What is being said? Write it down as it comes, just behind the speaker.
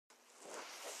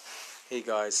Hey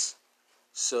guys,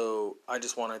 so I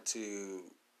just wanted to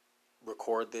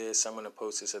record this. I'm going to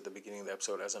post this at the beginning of the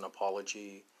episode as an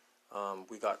apology.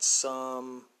 We got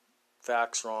some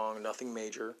facts wrong, nothing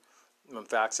major.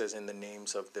 Facts as in the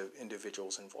names of the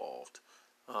individuals involved.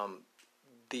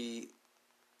 The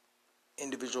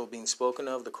individual being spoken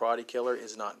of, the karate killer,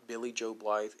 is not Billy Joe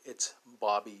Blythe, it's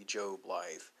Bobby Joe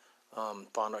Blythe.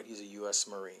 Found out he's a U.S.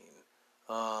 Marine,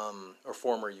 or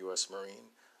former U.S. Marine.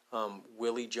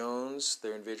 Willie Jones,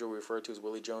 the individual referred to as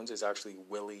Willie Jones, is actually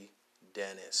Willie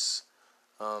Dennis.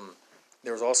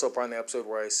 There was also a part in the episode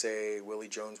where I say Willie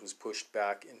Jones was pushed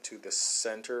back into the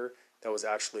center. That was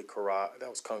actually that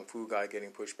was Kung Fu guy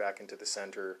getting pushed back into the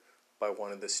center by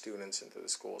one of the students into the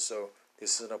school. So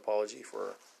this is an apology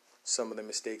for some of the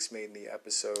mistakes made in the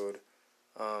episode.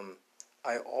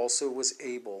 I also was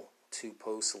able to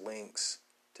post links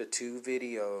to 2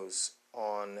 videos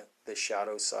on the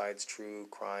Shadow Sides True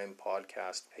Crime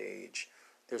podcast page.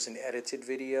 There's an edited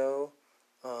video,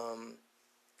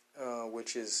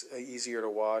 which is easier to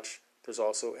watch. There's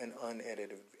also an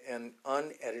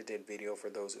unedited video for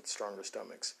those with stronger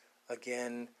stomachs.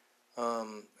 Again,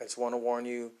 I just want to warn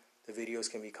you, the videos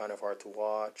can be kind of hard to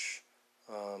watch.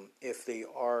 If they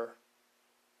are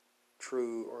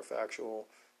true or factual,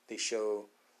 they show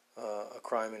a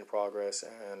crime in progress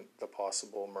and the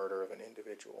possible murder of an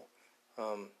individual.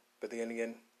 But then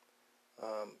again,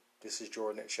 this is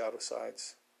Jordan at Shadow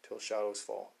Sides. Till shadows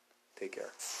fall. Take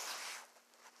care.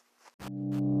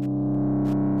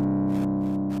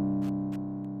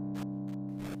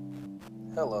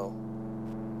 Hello.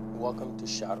 Welcome to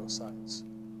Shadow Sides.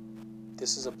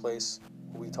 This is a place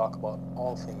where we talk about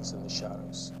all things in the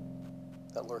shadows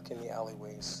that lurk in the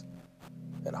alleyways,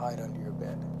 that hide under your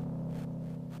bed.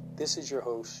 This is your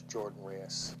host, Jordan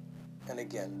Reyes. And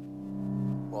again,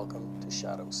 welcome to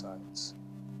Shadow Sides.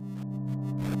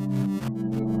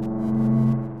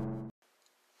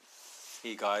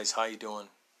 Hey guys, how you doing?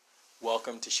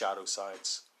 Welcome to Shadow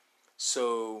Sides.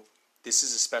 So, this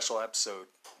is a special episode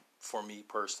for me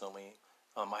personally.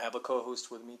 I have a co-host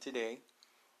with me today.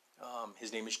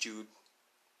 His name is Jude.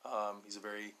 He's a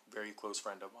very, very close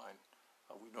friend of mine.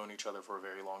 We've known each other for a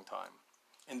very long time.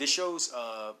 And this show's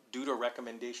due to a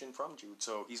recommendation from Jude,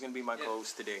 so he's going to be my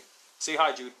co-host today. Say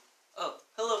hi, Jude. Oh,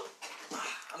 hello.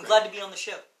 I'm glad to be on the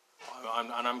show.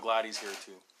 I'm glad he's here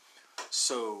too.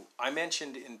 So, I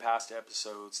mentioned in past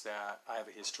episodes that I have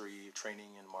a history of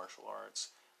training in martial arts.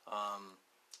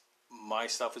 My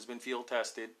stuff has been field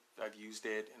tested. I've used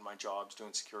it in my jobs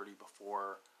doing security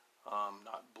before,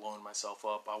 not blowing myself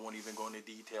up. I won't even go into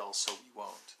details, so we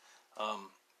won't.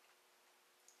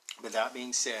 But that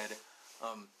being said,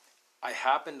 I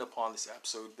happened upon this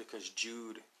episode because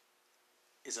Jude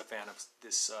is a fan of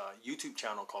this YouTube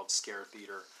channel called Scare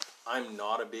Theater. I'm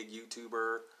not a big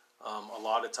YouTuber. A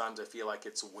lot of times I feel like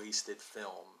it's wasted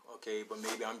film, okay? But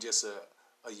maybe I'm just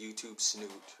a YouTube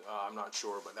snoot. I'm not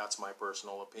sure, but that's my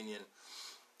personal opinion.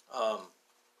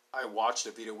 I watched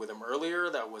a video with him earlier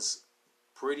that was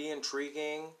pretty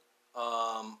intriguing.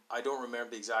 I don't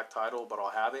remember the exact title, but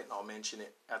I'll have it and I'll mention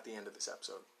it at the end of this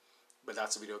episode. But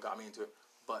that's the video that got me into it.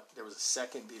 But there was a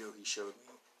second video he showed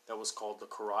me that was called The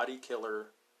Karate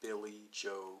Killer, Billy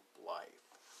Joe Blythe.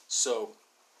 So,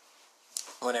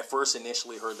 when I first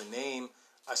initially heard the name,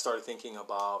 I started thinking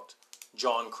about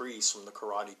John Kreese from The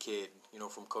Karate Kid,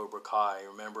 from Cobra Kai.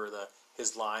 Remember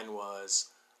his line was,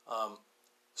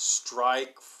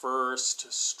 strike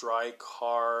first, strike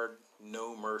hard,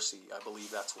 no mercy. I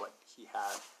believe that's what he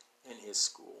had in his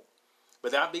school.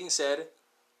 But that being said,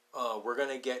 we're going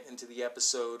to get into the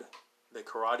episode, The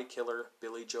Karate Killer,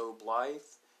 Billy Joe Blythe,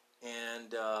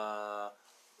 and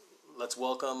let's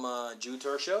welcome Jude to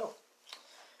our show.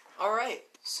 All right,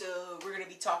 so we're going to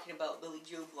be talking about Billy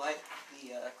Joe Blythe,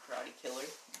 the Karate Killer.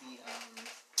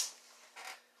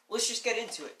 Let's just get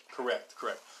into it. Correct.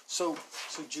 So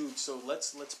Jude,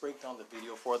 let's break down the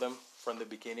video for them from the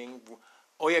beginning.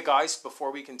 Oh yeah, guys,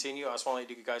 before we continue, I just want to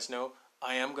let you guys know,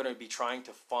 I am going to be trying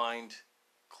to find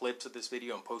clips of this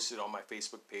video and post it on my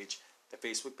Facebook page. The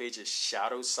Facebook page is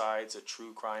Shadow Sides, a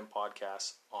true crime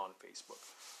podcast on Facebook.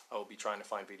 I will be trying to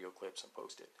find video clips and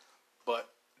post it. But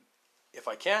if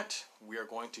I can't, we are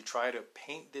going to try to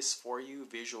paint this for you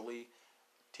visually,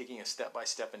 taking a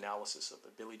step-by-step analysis of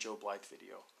the Billy Joe Blythe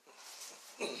video.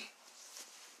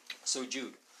 So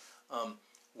Jude,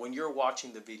 when you're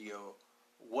watching the video,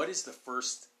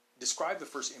 describe the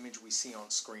first image we see on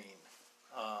screen?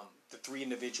 The 3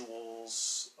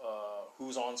 individuals,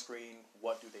 who's on screen,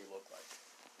 what do they look like?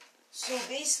 So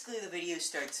basically the video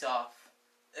starts off,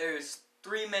 there's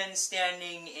 3 men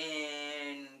standing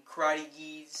in karate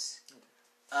gis,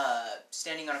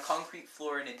 standing on a concrete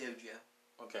floor in a dojo.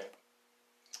 Okay.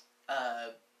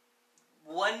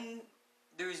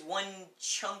 There's one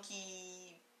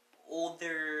chunky,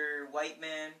 older white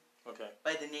man Okay.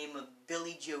 by the name of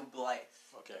Billy Joe Blythe.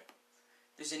 Okay.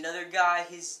 There's another guy,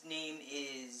 his name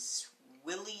is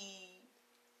Willie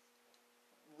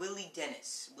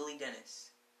Dennis.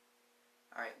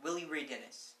 Alright, Willie Ray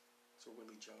Dennis. So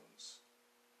Willie Jones.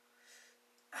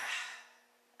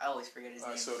 I always forget his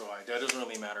name. So do I. That doesn't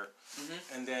really matter.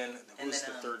 Mm-hmm. And then, who's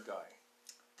the third guy?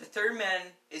 The third man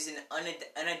is an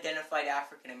unidentified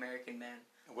African American man.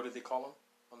 And what did they call him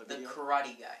on the video? The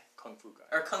karate guy. Kung Fu guy.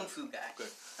 Or Kung Fu guy.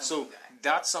 Good. Kung So Fu guy.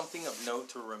 that's something of note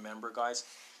to remember, guys.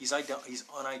 He's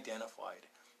unidentified.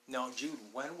 Now, Jude,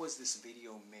 when was this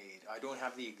video made? I don't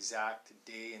have the exact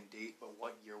day and date, but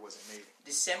what year was it made?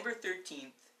 December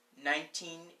 13th,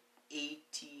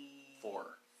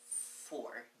 1984.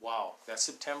 Wow, that's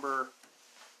September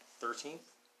 13th?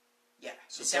 Yeah,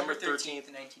 September December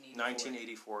 13th,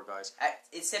 1984. Guys.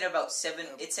 It said about 7,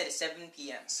 it said 7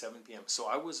 p.m. 7 p.m. So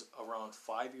I was around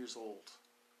 5 years old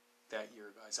that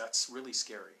year, guys. That's really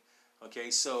scary.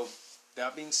 Okay, so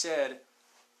that being said,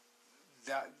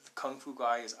 that Kung Fu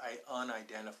guy is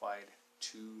unidentified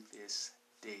to this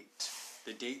date.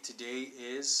 The date today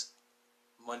is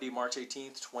Monday, March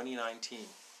 18th, 2019.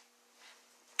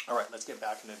 All right, let's get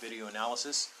back into video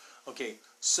analysis. Okay,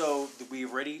 so we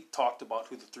already talked about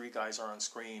who the three guys are on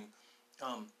screen.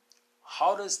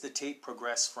 How does the tape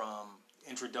progress from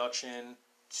introduction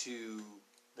to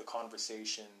the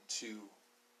conversation to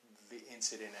the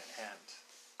incident at hand?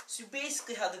 So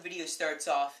basically how the video starts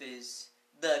off is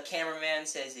the cameraman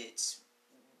says it's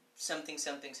something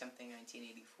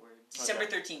 1984. December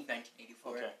 13th,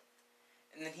 1984. Okay.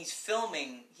 And then he's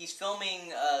filming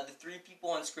the three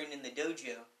people on screen in the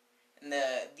dojo. And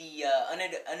the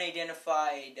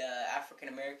unidentified African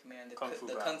American man, the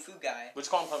Kung Fu guy. Let's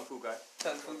call him Kung Fu guy.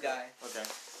 Kung Fu guy. Okay.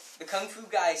 The Kung Fu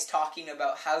guy is talking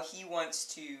about how he wants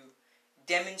to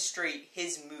demonstrate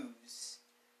his moves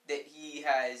that he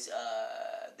has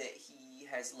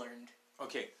learned.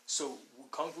 Okay, so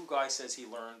Kung Fu guy says he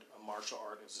learned a martial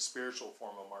art. It was a spiritual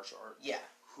form of martial art. Yeah.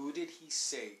 Who did he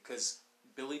say? Because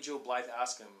Billy Joe Blythe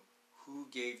asked him, who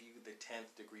gave you the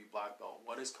 10th degree black belt?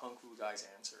 What is Kung Fu guy's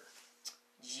answer?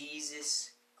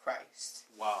 Jesus Christ.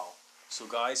 Wow. So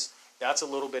guys, that's a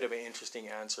little bit of an interesting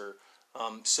answer.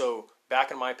 So back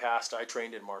in my past, I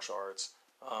trained in martial arts.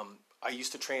 I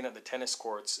used to train at the tennis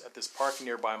courts at this park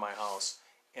nearby my house.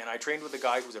 And I trained with a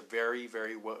guy who's a very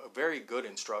good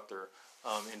instructor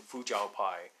in Fujiao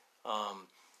Pai.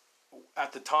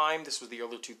 At the time, this was the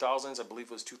early 2000s. I believe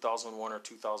it was 2001 or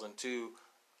 2002.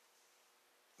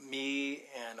 Me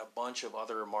and a bunch of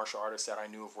other martial artists that I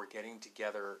knew of were getting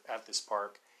together at this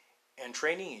park and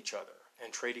training each other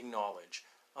and trading knowledge.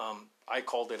 I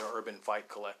called it an Urban Fight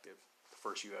Collective, the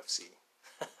first UFC.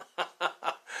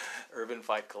 Urban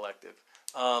Fight Collective.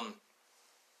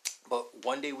 But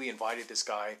one day we invited this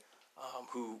guy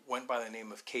who went by the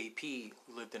name of KP,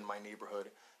 who lived in my neighborhood.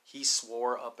 He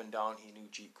swore up and down he knew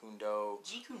Jeet Kune Do.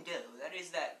 Jeet Kune Do, that is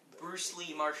that Bruce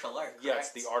Lee martial art, correct? Yeah, it's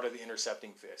the art of the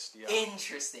intercepting fist. Yeah.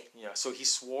 Interesting. Yeah, so he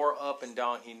swore up and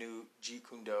down he knew Jeet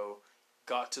Kune Do,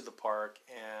 got to the park,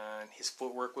 and his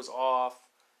footwork was off,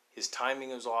 his timing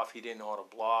was off, he didn't know how to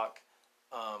block.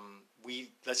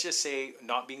 Let's just say,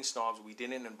 not being snobs, we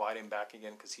didn't invite him back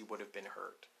again because he would have been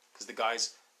hurt. Because the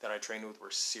guys that I trained with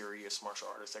were serious martial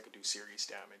artists that could do serious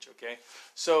damage, okay?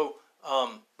 So,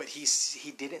 but he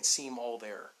didn't seem all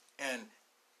there. And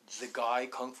the guy,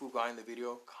 Kung Fu guy in the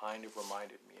video, kind of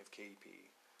reminded me of KP.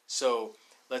 So,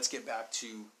 let's get back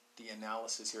to the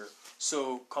analysis here.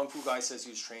 So, Kung Fu guy says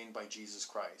he was trained by Jesus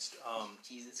Christ.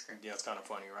 Jesus Christ. Yeah, it's kind of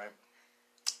funny, right?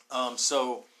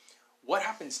 So, what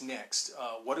happens next?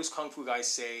 What does Kung Fu guy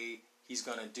say he's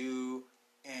going to do?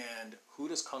 And who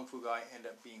does Kung Fu guy end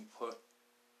up being put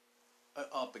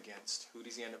up against? Who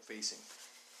does he end up facing?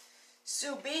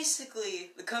 So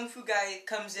basically, the Kung Fu guy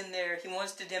comes in there, he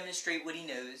wants to demonstrate what he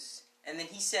knows, and then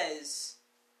he says,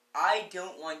 I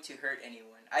don't want to hurt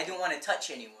anyone. I don't want to touch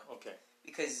anyone. Okay.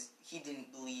 Because he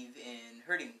didn't believe in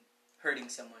hurting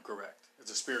someone. Correct.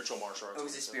 It's a spiritual martial art. It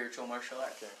was a spiritual martial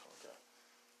art. Okay.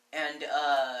 And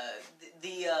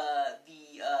the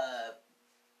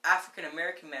African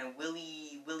American man,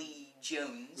 Willie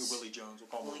Jones. Willie Jones. We'll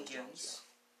call him Willie Jones. Yeah.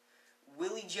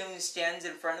 Willie Jones stands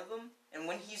in front of him, and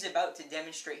when he's about to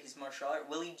demonstrate his martial art,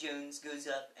 Willie Jones goes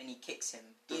up and he kicks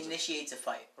him. He initiates a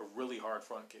fight. A really hard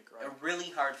front kick, right? A really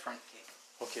hard front kick.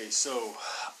 Okay, so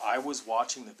I was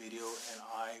watching the video and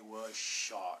I was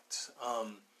shocked.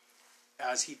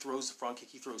 As he throws the front kick,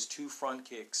 he throws two front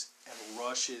kicks and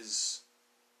rushes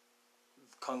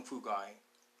Kung Fu guy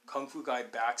Kung Fu guy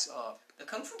backs up. The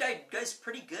Kung Fu guy does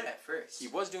pretty good at first. He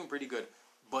was doing pretty good,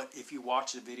 but if you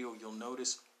watch the video, you'll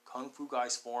notice Kung Fu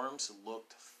guy's forms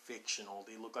looked fictional.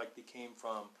 They looked like they came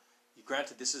from.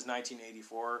 Granted, this is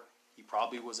 1984. He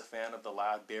probably was a fan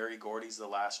of Barry Gordy's The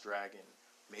Last Dragon.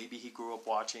 Maybe he grew up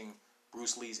watching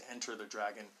Bruce Lee's Enter the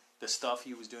Dragon. The stuff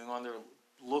he was doing on there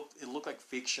looked like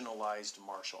fictionalized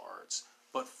martial arts.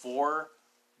 But for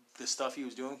the stuff he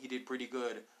was doing, he did pretty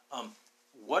good.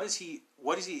 What is he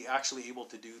actually able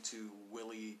to do to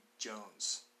Willie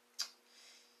Jones?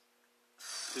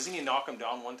 Doesn't he knock him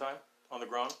down one time on the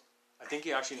ground? I think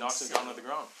he actually knocks him down on the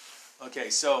ground. Okay,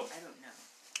 so I don't know.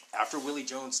 After Willie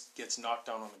Jones gets knocked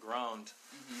down on the ground,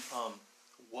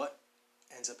 what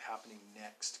ends up happening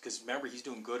next? Because remember, he's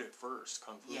doing good at first,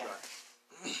 Kung Fu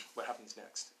guy. What happens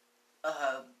next?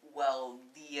 Well,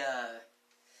 the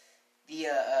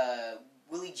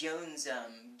Willie Jones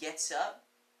gets up.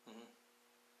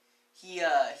 He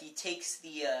takes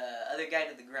the other guy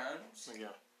to the ground,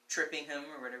 tripping him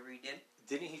or whatever he did.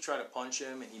 Didn't he try to punch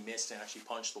him and he missed and actually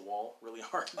punched the wall really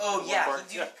hard? Oh yeah,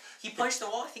 he punched the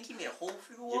wall. I think he made a hole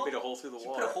through the wall. He made a hole through the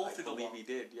wall. He put a hole through the wall. I believe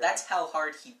he did. Yeah. That's how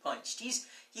hard he punched.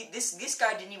 This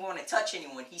guy didn't even want to touch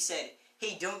anyone. He said,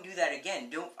 "Hey, don't do that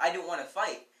again. I don't want to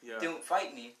fight. Yeah. Don't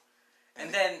fight me."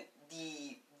 And then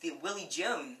the Willie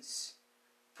Jones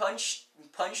punched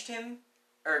him,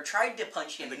 or tried to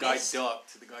punch him. And the guy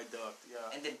ducked.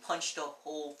 Yeah. And then punched a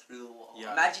hole through the wall.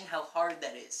 Yeah. Imagine how hard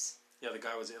that is. Yeah, the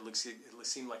guy it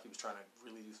seemed like he was trying to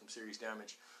really do some serious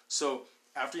damage. So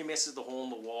after he misses the hole in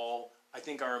the wall, I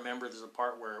think I remember there's a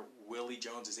part where Willie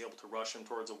Jones is able to rush him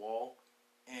towards a wall,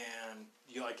 and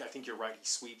I think you're right. He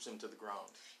sweeps him to the ground.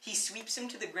 He sweeps him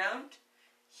to the ground.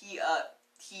 He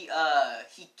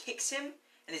kicks him,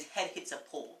 and his head hits a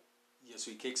pole. Yeah,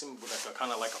 so he kicks him with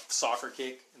kind of like a soccer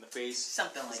kick in the face.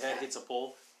 Something like that. His head hits a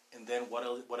pole, and then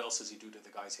what else does he do to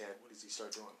the guy's head? What does he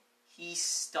start doing? He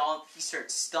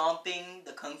starts stomping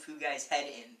the Kung Fu guy's head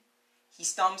in. He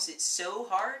stomps it so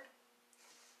hard.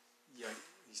 Yeah,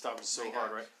 he stomps it so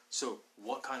hard, right? So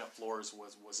what kind of floors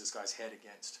was this guy's head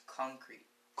against? Concrete.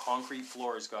 Concrete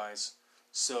floors, guys.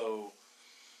 So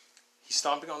he's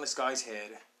stomping on this guy's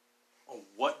head.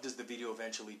 What does the video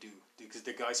eventually do? Because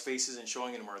the guy's face isn't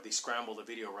showing anymore. They scramble the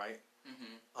video, right?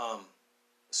 Mm-hmm.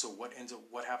 So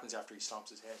what happens after he stomps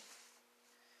his head?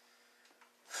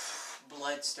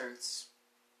 Blood starts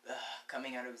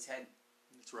coming out of his head.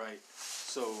 That's right.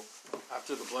 So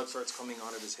after the blood starts coming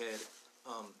out of his head,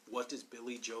 what does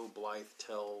Billy Joe Blythe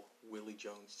tell Willie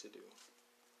Jones to do?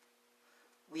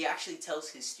 He actually tells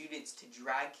his students to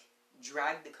drag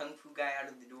the Kung Fu guy out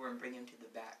of the door and bring him to the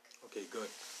back. Okay, good.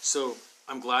 So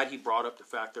I'm glad he brought up the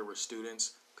fact there were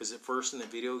students, because at first in the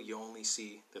video you only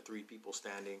see the three people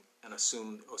standing and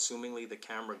assumingly the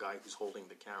camera guy who's holding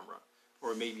the camera.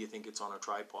 Or maybe you think it's on a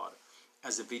tripod.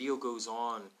 As the video goes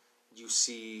on, you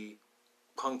see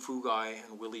Kung Fu guy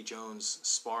and Willie Jones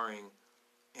sparring,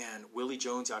 and Willie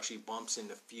Jones actually bumps in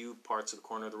a few parts of the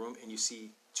corner of the room, and you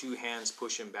see two hands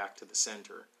push him back to the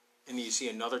center. And then you see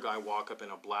another guy walk up in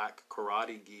a black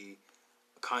karate gi,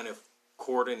 kind of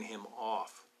cordon him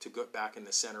off to get back in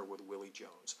the center with Willie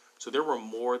Jones. So there were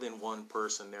more than one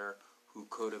person there who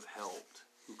could have helped,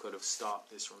 who could have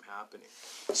stopped this from happening.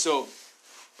 So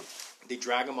they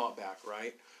drag him out back,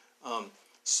 right?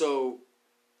 So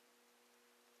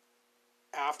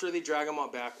after they drag him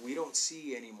out back, we don't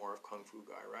see any more of Kung Fu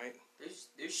guy, right?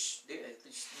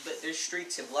 There's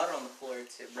streaks of blood on the floor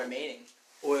remaining.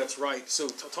 Oh, that's right. So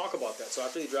talk about that. So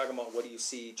after they drag him out, what do you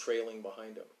see trailing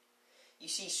behind him? You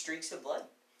see streaks of blood.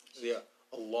 Yeah,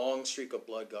 a long streak of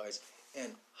blood, guys.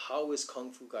 And how is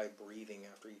Kung Fu guy breathing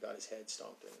after he got his head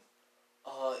stomped in?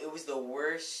 It was the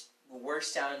worst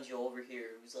sound you'll ever hear.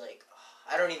 It was like,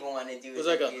 I don't even want to do it. It was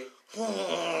like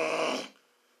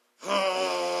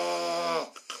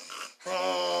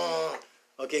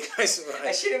Okay, guys. Right.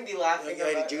 I shouldn't be laughing.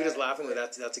 Jude is laughing, but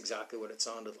that's exactly what it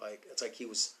sounded like. It's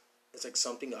like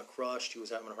something got crushed. He was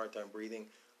having a hard time breathing.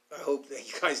 I hope that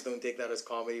you guys don't take that as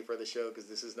comedy for the show, because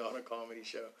this is not a comedy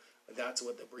show. That's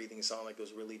what the breathing sounded like. It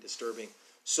was really disturbing.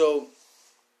 So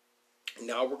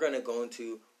now we're going to go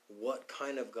into what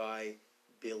kind of guy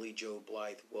Billy Joe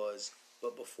Blythe was.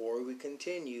 But before we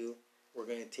continue, we're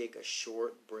going to take a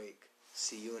short break.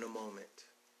 See you in a moment.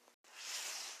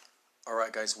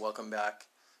 Alright guys, welcome back.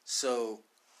 So,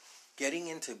 getting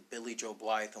into Billy Joe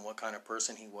Blythe and what kind of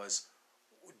person he was,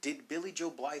 did Billy Joe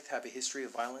Blythe have a history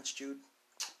of violence, Jude?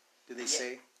 Did they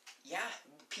say? Yeah,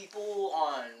 people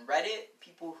on Reddit,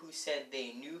 people who said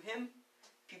they knew him,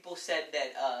 people said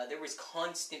that there was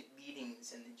constant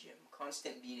beatings in the gym.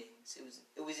 Constant beatings.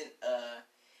 It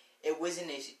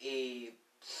wasn't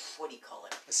what do you call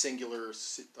it? A singular,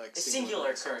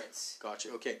 singular occurrence.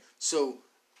 Gotcha. Okay. So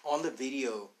on the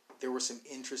video, there was some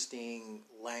interesting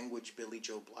language Billy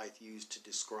Joe Blythe used to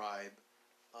describe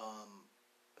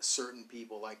certain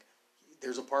people. Like,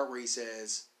 there's a part where he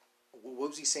says, what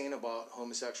was he saying about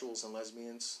homosexuals and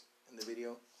lesbians in the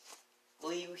video?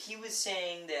 Well, he was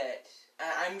saying that,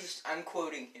 I'm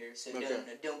quoting here, so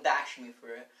okay. don't bash me for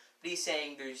it. But he's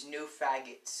saying there's no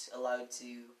faggots allowed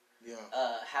to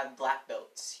have black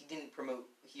belts. He didn't promote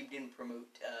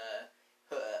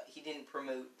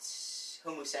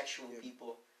homosexual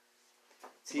people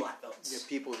to black belts. Yeah,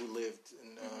 people who lived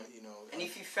in And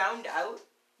if you found out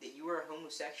that you were a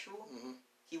homosexual,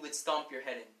 he would stomp your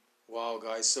head in. Wow,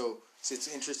 guys. So it's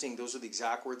interesting. Those are the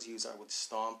exact words he used. I would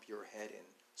stomp your head in.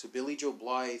 So Billy Joe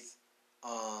Blythe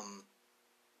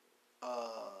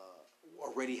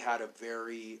already had a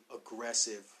very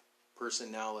aggressive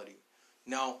personality.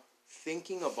 Now,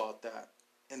 thinking about that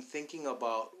and thinking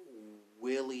about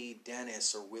Willie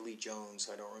Dennis or Willie Jones,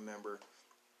 I don't remember,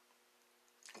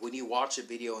 when you watch a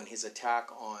video and his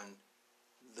attack on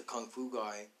the Kung Fu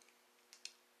guy,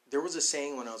 there was a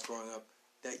saying when I was growing up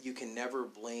that you can never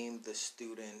blame the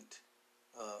student,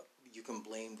 you can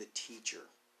blame the teacher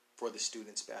for the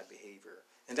student's bad behavior.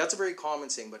 And that's a very common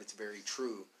saying, but it's very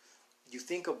true. You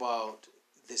think about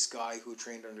this guy who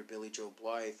trained under Billy Joe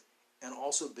Blythe, and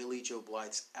also Billy Joe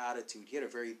Blythe's attitude. He had a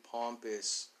very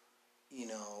pompous,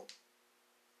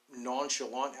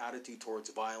 nonchalant attitude towards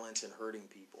violence and hurting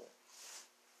people.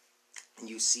 And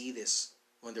you see this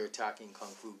when they're attacking Kung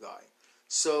Fu guy.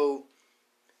 So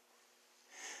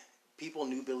people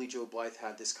knew Billy Joe Blythe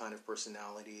had this kind of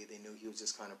personality. They knew he was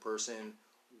this kind of person.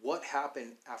 What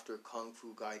happened after Kung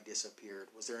Fu guy disappeared?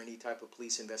 Was there any type of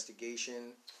police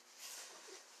investigation?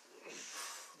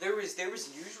 There was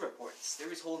news reports. There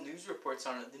was whole news reports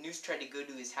on it. The news tried to go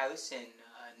to his house and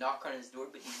knock on his door,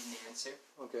 but he didn't answer.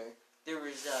 Okay. There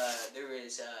was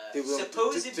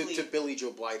supposedly to Billy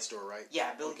Joe Blythe's store, right?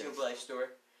 Yeah, Billy Joe Blythe's store,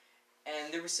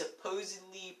 and there were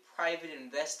supposedly private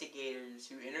investigators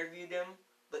who interviewed him,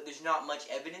 but there's not much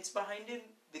evidence behind him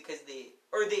because they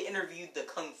interviewed the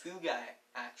Kung Fu guy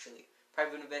actually.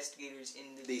 Private investigators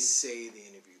They say they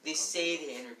interviewed. They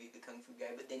interviewed the Kung Fu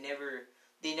guy, but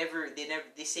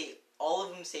they say all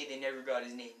of them say they never got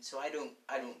his name. So I don't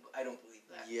believe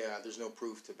that. Yeah, there's no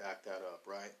proof to back that up,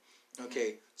 right?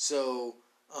 Okay, so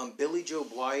Billy Joe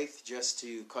Blythe, just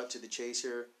to cut to the chase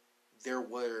here, there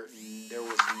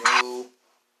was no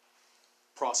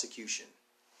prosecution.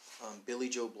 Billy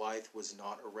Joe Blythe was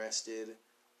not arrested.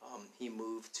 He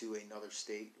moved to another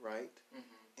state, right?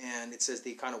 Mm-hmm. And it says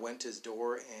they kind of went to his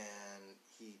door and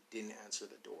he didn't answer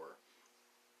the door.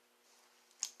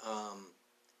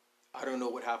 I don't know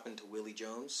what happened to Willie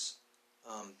Jones.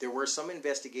 There were some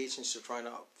investigations to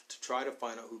try to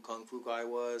find out who Kung Fu guy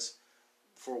was.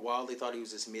 For a while, they thought he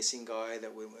was this missing guy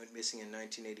that went missing in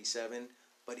 1987.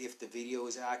 But if the video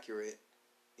is accurate,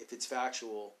 if it's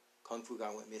factual, Kung Fu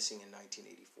guy went missing in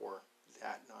 1984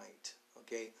 that night.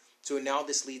 Okay, so now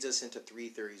this leads us into three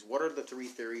theories. What are the three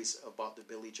theories about the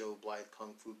Billy Joe Blythe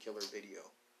Kung Fu Killer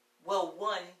video? Well,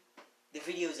 one, the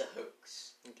video is a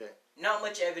hoax. Okay. Not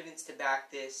much evidence to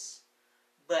back this.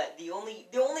 But the only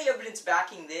evidence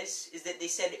backing this is that they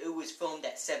said it was filmed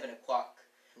at 7 o'clock.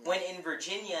 Mm-hmm. When in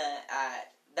Virginia,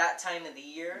 at that time of the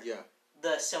year,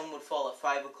 the sun would fall at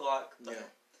 5 o'clock.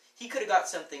 He could have got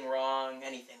something wrong,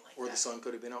 anything like that. Or the sun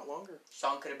could have been out longer.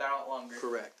 Sun could have been out longer.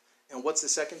 Correct. And what's the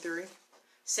second theory?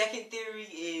 Second theory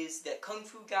is that Kung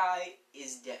Fu guy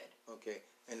is dead. Okay.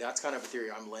 And that's kind of a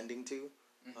theory I'm lending to,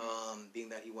 being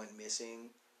that he went missing.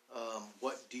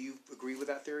 What do you agree with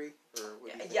that theory? Or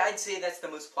what do you think? Yeah, I'd say that's the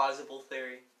most plausible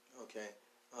theory. Okay.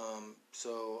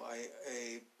 So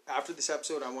I after this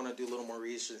episode, I want to do a little more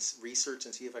research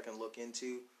and see if I can look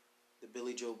into the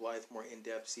Billy Joe Blythe more in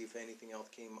depth. See if anything else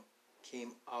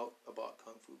came out about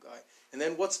Kung Fu guy. And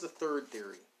then what's the third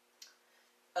theory?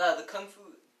 That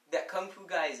Kung Fu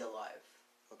guy is alive.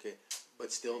 Okay,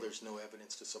 but still, there's no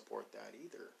evidence to support that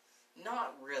either.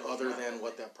 Not really. Other than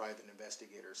what that private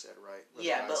investigator said, right?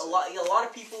 Yeah, but a lot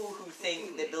of people who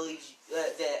think that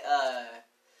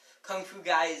Kung Fu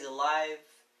guy is alive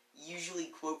usually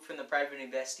quote from the private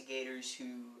investigators who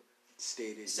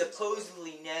stated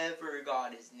supposedly never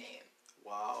got his name.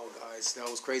 Wow, guys, that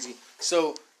was crazy.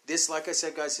 So this, like I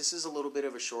said, guys, this is a little bit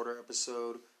of a shorter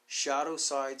episode. Shadow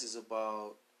Sides is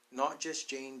about not just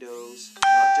Jane Does,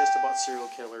 not just about serial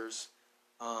killers.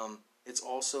 It's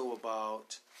also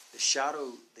about the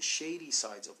shady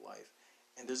sides of life.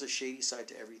 And there's a shady side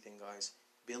to everything, guys.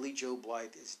 Billy Joe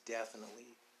Blythe is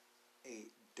definitely a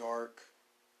dark,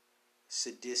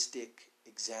 sadistic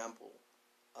example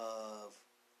of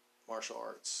martial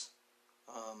arts.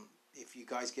 If you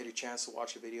guys get a chance to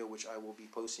watch a video, which I will be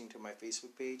posting to my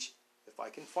Facebook page, if I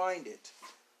can find it,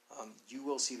 you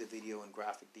will see the video in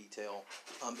graphic detail.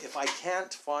 If I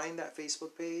can't find that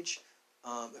Facebook page,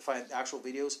 if I have actual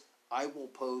videos, I will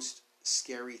post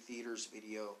Scary Theater's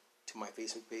video to my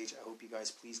Facebook page. I hope you guys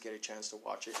please get a chance to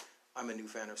watch it. I'm a new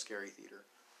fan of Scary Theater.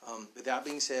 With that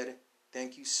being said,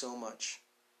 thank you so much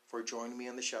for joining me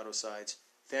on the Shadow Sides.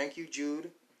 Thank you,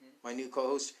 Jude, my new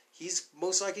co-host. He's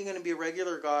most likely going to be a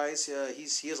regular, guys.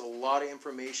 He has a lot of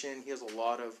information. He has a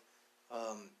lot of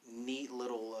neat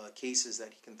little cases that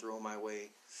he can throw my way.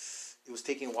 It was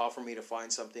taking a while for me to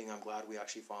find something. I'm glad we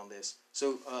actually found this.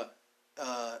 So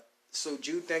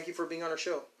Jude, thank you for being on our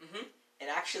show. And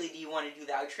actually, do you want to do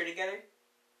the outro together?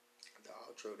 The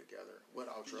outro together. What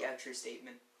outro? The outro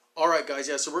statement. All right, guys.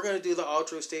 Yeah, so we're going to do the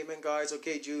outro statement, guys.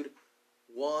 Okay, Jude.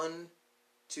 1,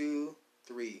 2,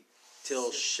 3.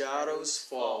 Till shadows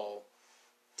fall.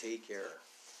 Take care.